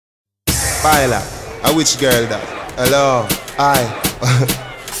Baila, a which girl that? Hello, I.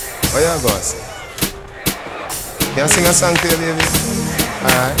 Where you go? Can I sing a song for you, baby?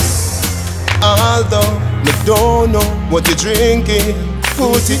 Alright. Although me don't know what you're drinking,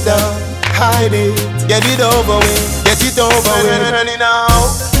 put it down, hide it, get it over with, get it over with. Ready now.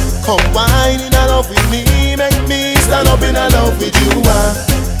 Come wine in a love with me, make me stand up in a love with you.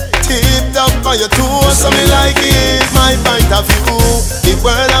 Tipped up on your toes, so me like it, my point of view. The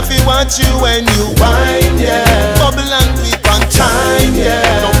world have to watch you when you wine, yeah. Bubble and whip on time, yeah.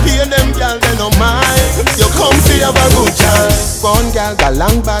 Don't pay them girl, they no mind. You come to have a good time. One girl got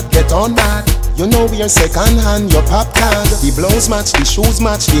long bad, get on bad. You know we're second hand, your pop tag. The blouse match, the shoes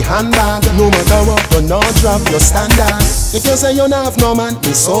match, the handbag. No matter what, you not drop your standard. If you say you don't have no man,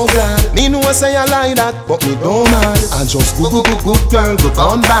 me so glad. Me know say I like that, but me don't mad. I just good girl, go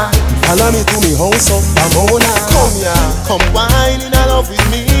on bad. Follow me to me house up, I'm on. Come here, come wine in a love with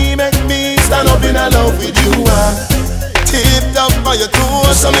me. Make me stand up in a love with you. Tipped up on your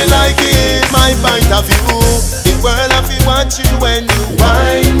toes, so me like it, my point of view. The world have to watch you when you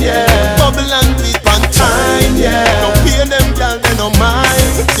wine, yeah. Bubble and whip on time, yeah. Don't pay them girl, they no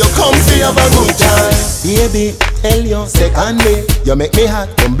mind. You come to have a good time. Baby, tell you secondly, you make me hot,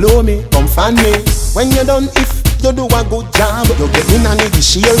 come blow me, come fan me. When you done, if you do a good job, you get in and the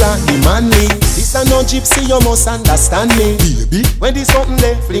shearer, the manly. This a no gypsy, you must understand me. Baby, when this something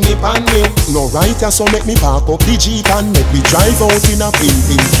there, fling it on me. No right, so make me park up the Jeep and make me drive out in a pin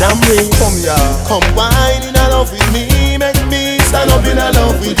Camry. Come here, come wine in a love with me. Make me stand up in a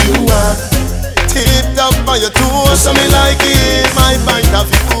love with you. Tipped up on your toes, so me like it, my point of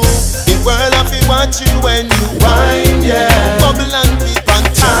view. The world have to watch you when you wine, yeah. Bubble and whip on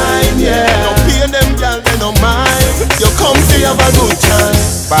time, yeah. Don't pay them girl, they no mind. You come to have a good time.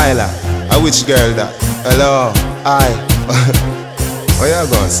 Baila, a which girl that? Hello, I. Where you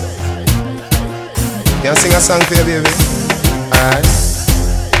go, sir? Can I sing a song for you, baby? Alright.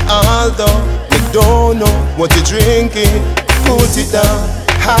 Although me don't know what you're drinking, put it down,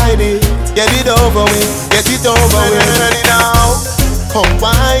 hide it, get it over with, get it over with. Ready now. Come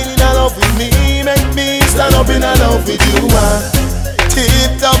wine in a love with me, make me stand up in a love with you.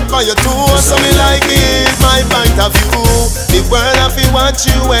 Tipped up on your toes, so me like it, my point of view. The world have to watch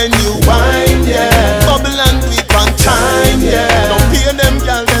you when you wine, yeah. Bubble and whip on time, yeah. Don't pay them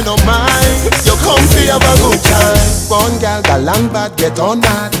girl, they no mind. You come to have a good time. One girl got long bad, get on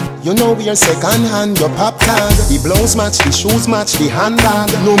bad. You know we're second hand, your pop tag. The blouse match, the shoes match, the handbag.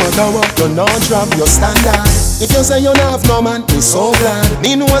 No matter what, you not drop your standard. If you say you don't have no man, me so glad.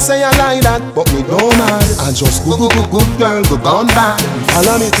 Me know say I like that, but me don't mad. I just good girl, go gone bad.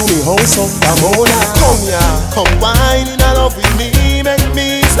 Follow me to me house up, I'm on. Come here, come wine in a love with me. Make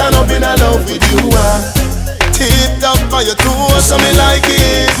me stand up in a love with you. Tipped up on your toes, so me like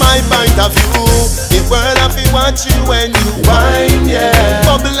it, my point of view. The world have to watch you when